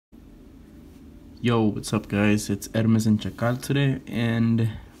Yo, what's up guys? It's Hermes and Chacal today, and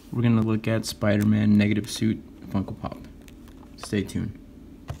we're gonna look at Spider-Man Negative Suit Funko Pop. Stay tuned.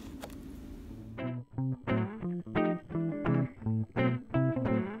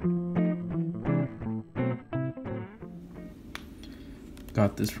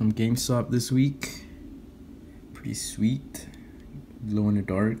 Got this from GameStop this week. Pretty sweet. Glow in the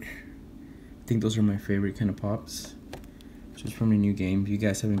dark. I think those are my favorite kind of pops. Just from the new game. If you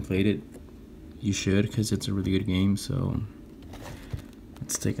guys haven't played it, you should, because it's a really good game. So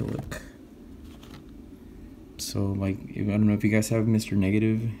let's take a look. So like, I don't know if you guys have Mr.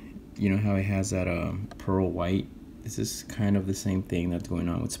 Negative, you know how it has that pearl white. This is kind of the same thing that's going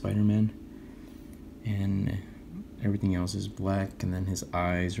on with Spider-Man, and everything else is black, and then his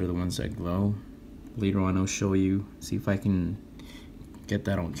eyes are the ones that glow. Later on I'll show you, see if I can get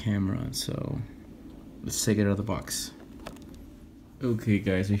that on camera. So let's take it out of the box. Okay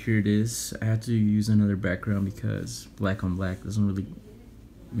guys, so here it is. I had to use another background because black on black doesn't really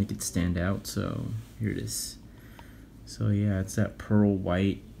make it stand out, so here it is. So yeah, it's that pearl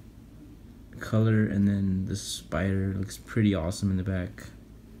white color, and then the spider looks pretty awesome in the back.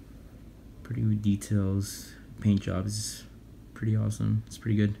 Pretty good details. Paint job is pretty awesome. It's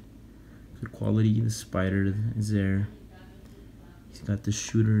pretty good. Good quality. The spider is there. He's got the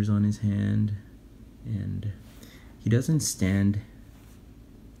shooters on his hand, and he doesn't stand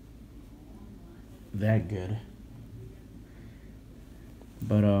that good,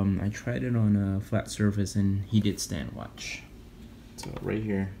 but I tried it on a flat surface and he did stand. Watch. So right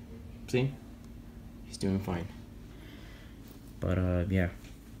here, see, he's doing fine. But yeah,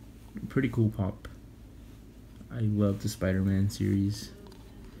 pretty cool pop. I love the Spider-Man series,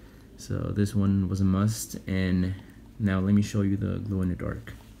 so this one was a must. And now let me show you the glow in the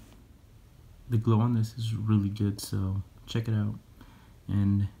dark. The glow on this is really good, so check it out.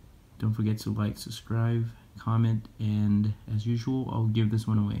 And don't forget to like, subscribe, comment, and as usual, I'll give this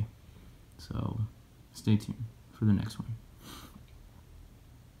one away. So stay tuned for the next one.